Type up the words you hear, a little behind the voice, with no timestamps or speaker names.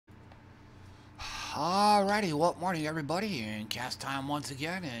Alrighty, well, morning everybody, and cast time once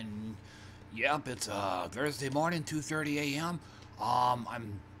again, and yep, it's Thursday morning, 2:30 a.m. Um,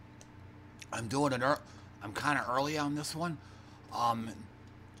 I'm I'm doing I'm kind of early on this one, um,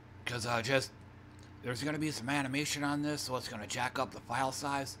 because just there's gonna be some animation on this, so it's gonna jack up the file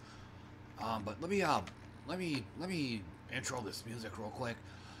size. But let me intro this music real quick.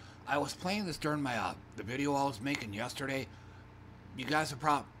 I was playing this during my the video I was making yesterday. You guys have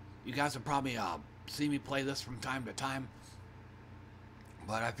probably see me play this from time to time,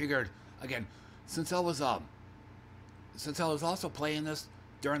 but I figured again, since I was also playing this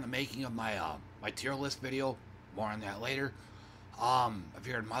during the making of my my tier list video, more on that later. I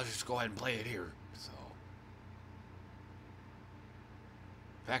figured I might just go ahead and play it here. So,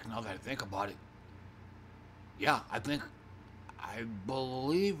 in fact, now that I think about it, yeah, I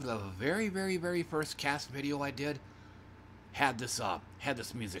believe the very first cast video I did had this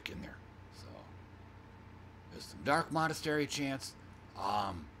music in there. So there's some Dark Monastery chants,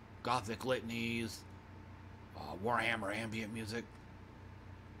 Gothic litanies, Warhammer ambient music.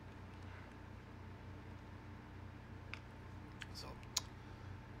 So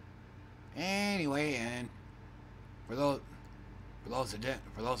anyway, and for those that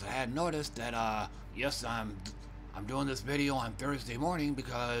hadn't noticed that yes, I'm doing this video on Thursday morning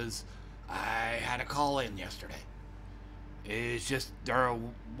because I had a call in yesterday. It's just there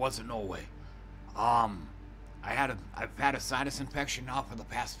wasn't no way. I've had a sinus infection now for the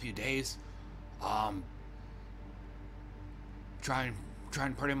past few days. Trying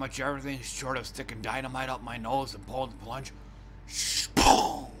pretty much everything short of sticking dynamite up my nose and pulling the plunge.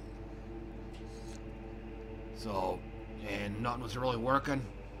 So, and nothing was really working.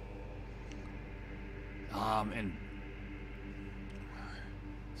 And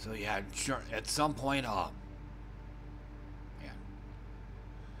so yeah, sure, at some point, yeah.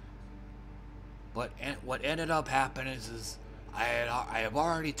 But what ended up happening is I have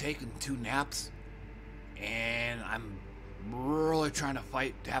already taken 2 naps, and I'm really trying to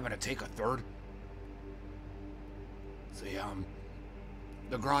fight having to take a third. So yeah,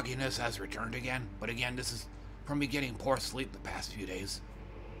 the grogginess has returned again, but again, this is from me getting poor sleep the past few days.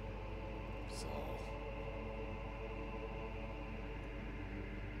 So.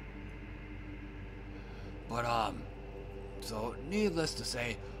 But, so needless to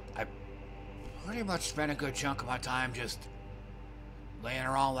say, I pretty much spent a good chunk of my time just laying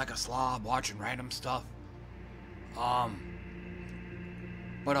around like a slob, watching random stuff. But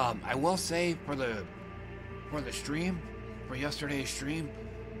I will say for the stream, for yesterday's stream,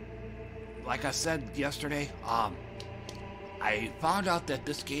 like I said yesterday, I found out that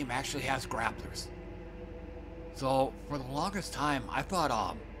this game actually has grapplers. So for the longest time, I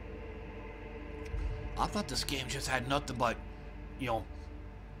thought this game just had nothing but, you know,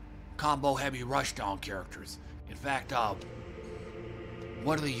 combo heavy rushdown characters. In fact,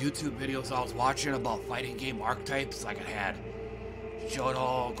 one of the YouTube videos I was watching about fighting game archetypes, like it had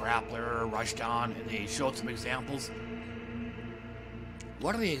Shoto, Grappler, Rushdown, and they showed some examples.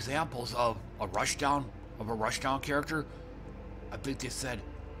 One of the examples of a rushdown character, I think they said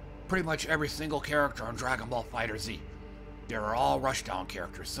pretty much every single character on Dragon Ball FighterZ. They're all rushdown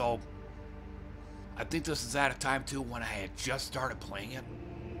characters. So I think this is at a time too when I had just started playing it.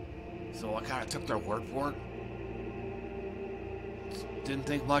 So I kind of took their word for it. Didn't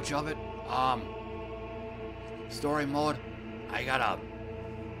think much of it. Story mode, I got a...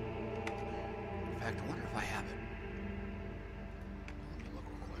 In fact, I wonder if I have it. Let me look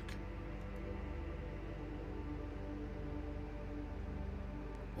real quick.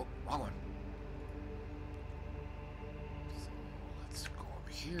 Oh, wrong one. So let's go over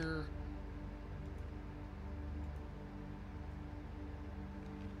here.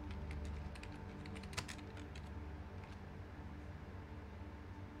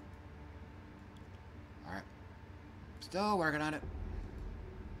 Still working on it.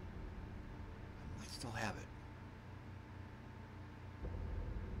 I still have it.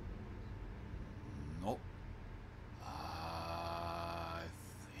 Nope. I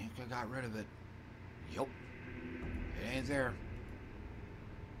think I got rid of it. Yup. It ain't there.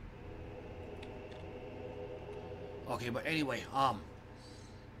 Okay, but anyway,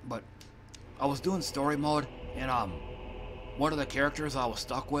 but I was doing story mode, and one of the characters I was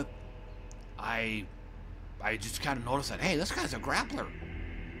stuck with, I just kind of noticed that, hey, this guy's a grappler.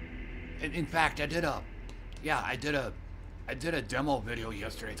 In fact, I did a demo video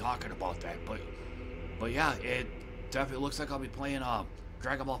yesterday talking about that. But yeah, it definitely looks like I'll be playing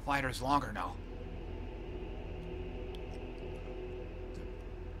Dragon Ball FighterZ longer now. The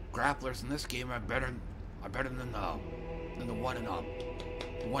grapplers in this game are better than the one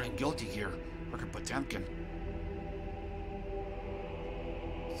in Guilty Gear. Frickin' Potemkin.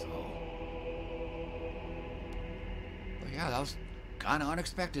 So, but yeah, that was kind of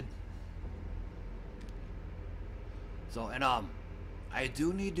unexpected. So, and I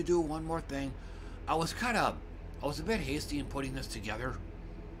do need to do one more thing. I was a bit hasty in putting this together.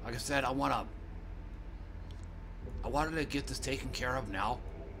 Like I said, I wanted to get this taken care of now,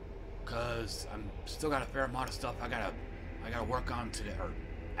 cause I'm still got a fair amount of stuff I gotta work on today or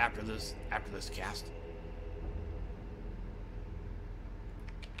after this cast.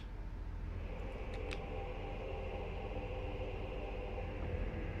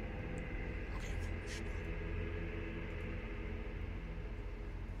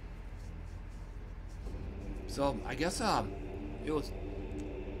 So I guess it was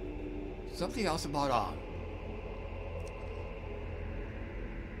something else about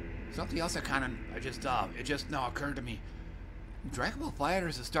something else that it just now occurred to me. Dragon Ball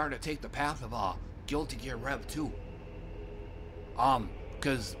FighterZ is starting to take the path of Guilty Gear Rev 2.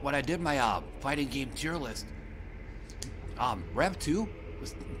 Cause when I did my fighting game tier list, Rev 2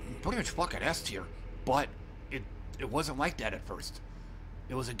 was pretty much fucking S tier, but it wasn't like that at first.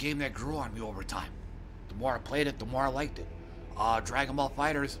 It was a game that grew on me over time. The more I played it, the more I liked it. Dragon Ball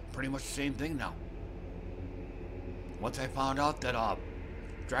FighterZ, pretty much the same thing now. Once I found out that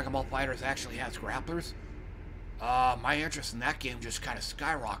Dragon Ball FighterZ actually has grapplers, my interest in that game just kind of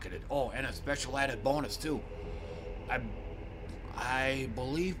skyrocketed. Oh, and a special added bonus too. I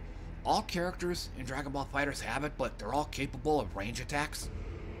believe all characters in Dragon Ball FighterZ have it, but they're all capable of range attacks.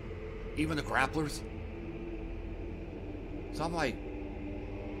 Even the grapplers. So I'm like,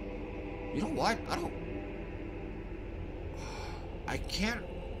 you know what? I can't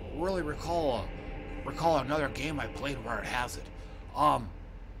really recall another game I played where it has it.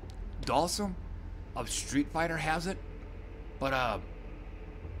 Dalsum of Street Fighter has it, but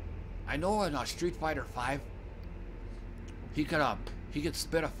I know in Street Fighter 5 he could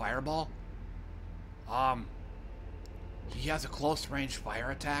spit a fireball. He has a close range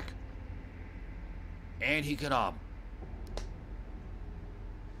fire attack, and he could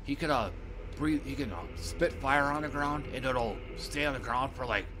spit fire on the ground, and it'll stay on the ground for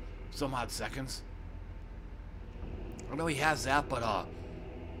like some odd seconds. I know he has that, but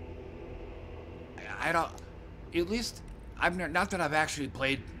I don't. At least I've not that I've actually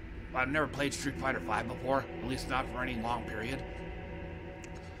played. I've never played Street Fighter 5 before. At least not for any long period.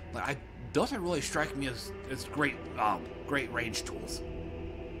 But it doesn't really strike me as great range tools.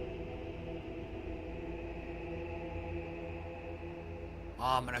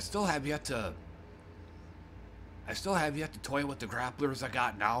 And I still have yet to toy with the grapplers I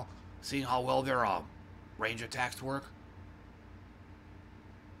got now, seeing how well their range attacks work.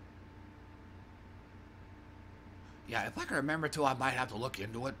 Yeah, if I can remember to, I might have to look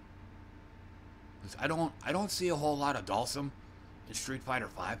into it. I don't see a whole lot of Dalsum in Street Fighter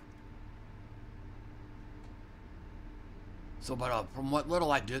 5. So, but from what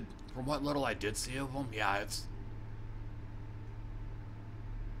little I did see of them, yeah, it's.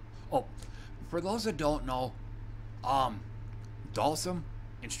 Oh, for those that don't know, Dalsum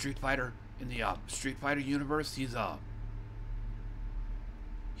in Street Fighter, in the Street Fighter universe, he's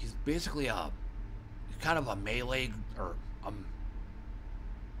basically kind of a melee or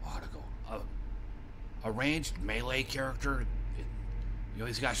a ranged melee character.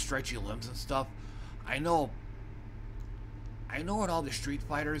 He's got stretchy limbs and stuff. I know in all the Street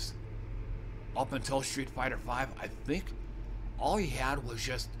Fighters up until Street Fighter 5, I think all he had was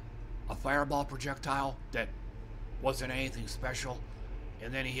just a fireball projectile that wasn't anything special,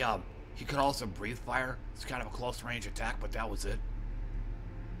 and then he could also breathe fire. It's kind of a close range attack, but that was it.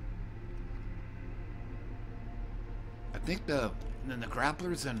 I think the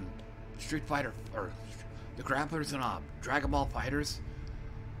grapplers in Street Fighter, or the grapplers in Dragon Ball FighterZ,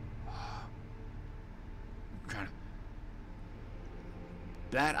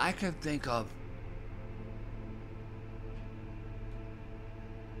 that I can think of.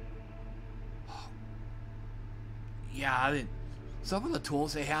 Yeah, I mean, some of the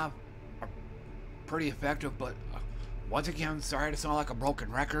tools they have are pretty effective, but once again, sorry to sound like a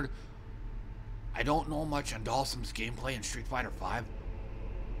broken record, I don't know much on Dalsum's gameplay in Street Fighter 5.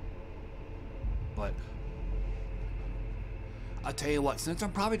 But I'll tell you what, since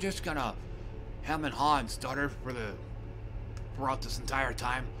I'm probably just gonna hem and haw and stutter throughout this entire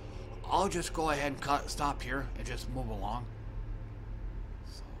time, I'll just go ahead and stop here and just move along.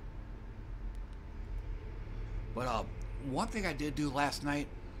 So. But one thing I did do last night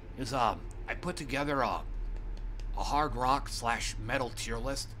is I put together a hard rock / metal tier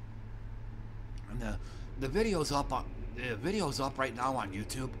list, and the video's up right now on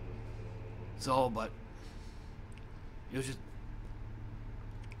YouTube. So, but it was just,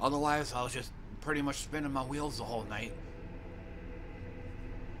 otherwise I was just pretty much spinning my wheels the whole night.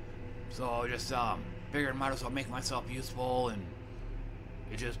 So I just figured might as well make myself useful, and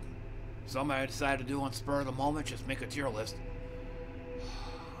it just, something I decided to do on spur of the moment, just make a tier list.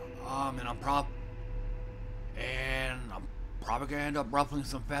 And I'm probably gonna end up ruffling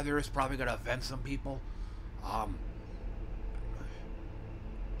some feathers, probably gonna offend some people.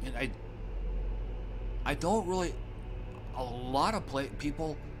 And I don't really, a lot of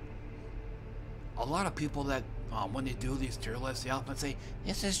people that when they do these tier lists, they often say,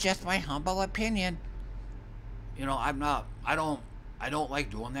 "This is just my humble opinion." You know, I don't like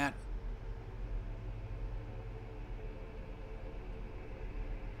doing that.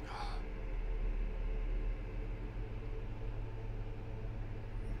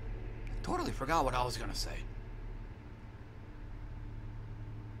 Totally forgot what I was gonna say.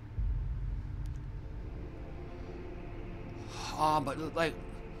 But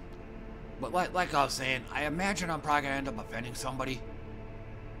like I was saying, I imagine I'm probably gonna end up offending somebody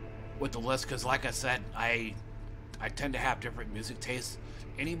with the list, because like I said, I tend to have different music tastes.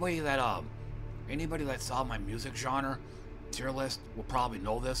 Anybody that saw my music genre tier list will probably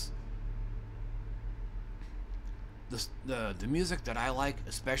know this. The music that I like,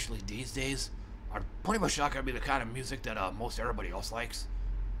 especially these days, are pretty much not gonna be the kind of music that most everybody else likes.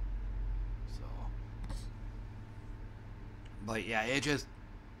 So, but yeah, it just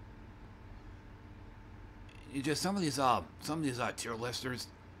some of these tier listers,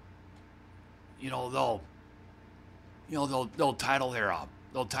 they'll title their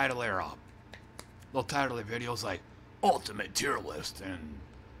videos like ultimate tier list, and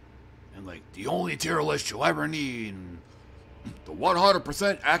like the only tier list you'll ever need, and the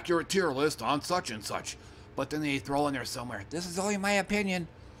 100% accurate tier list on such and such. But then they throw in there somewhere, "This is only my opinion."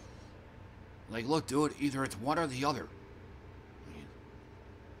 Like, look, dude, either it's one or the other.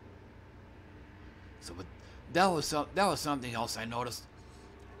 So, but that was something else I noticed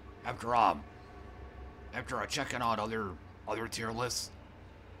after checking out other tier lists.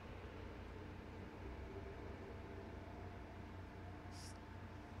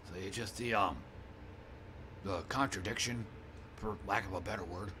 So it's just the contradiction, for lack of a better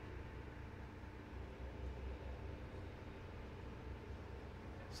word.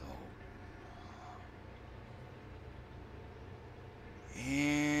 So,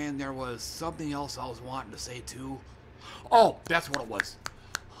 and there was something else I was wanting to say too. Oh, that's what it was.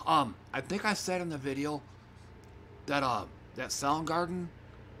 I think I said in the video that that Soundgarden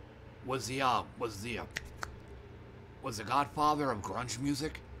was the godfather of grunge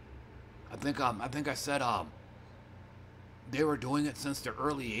music. I think I said they were doing it since the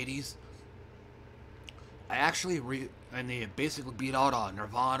early '80s. And they basically beat out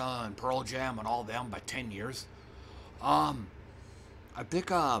Nirvana and Pearl Jam and all them by 10 years. I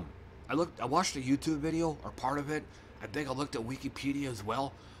think I watched a YouTube video, or part of it. I think I looked at Wikipedia as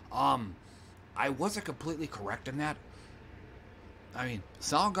well. I wasn't completely correct in that. I mean,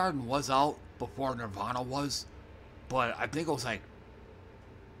 Soundgarden was out before Nirvana was, but I think it was like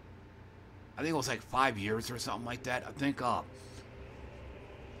 5 years or something like that. I think oh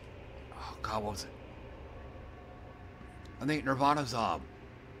God, what was it? I think Nirvana's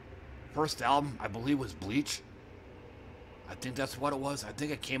first album, I believe, was Bleach. I think that's what it was. I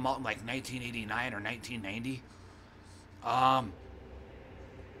think it came out in like 1989 or 1990.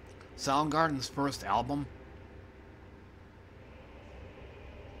 Soundgarden's first album,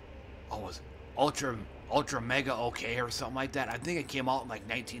 was Ultra Mega OK or something like that. I think it came out in like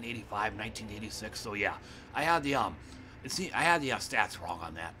 1985, 1986. So yeah, I had the stats wrong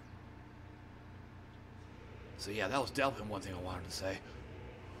on that. So yeah, that was definitely one thing I wanted to say.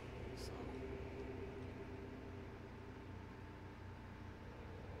 So.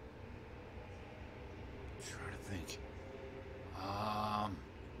 Trying to think.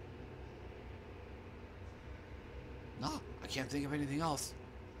 No, I can't think of anything else.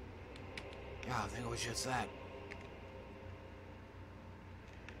 Yeah, I think it was just that.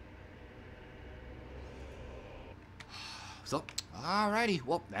 So, alrighty.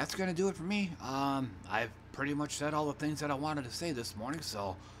 Well, that's gonna do it for me. I've pretty much said all the things that I wanted to say this morning,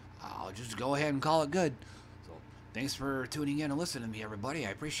 so I'll just go ahead and call it good. So, thanks for tuning in and listening to me, everybody. I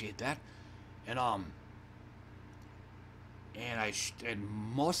appreciate that. And and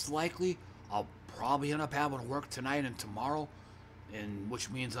most likely I'll probably end up having to work tonight and tomorrow, and which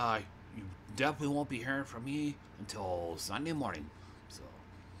means you definitely won't be hearing from me until Sunday morning. So,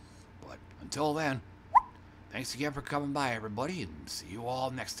 but until then, thanks again for coming by, everybody, and see you all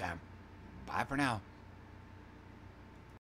next time. Bye for now.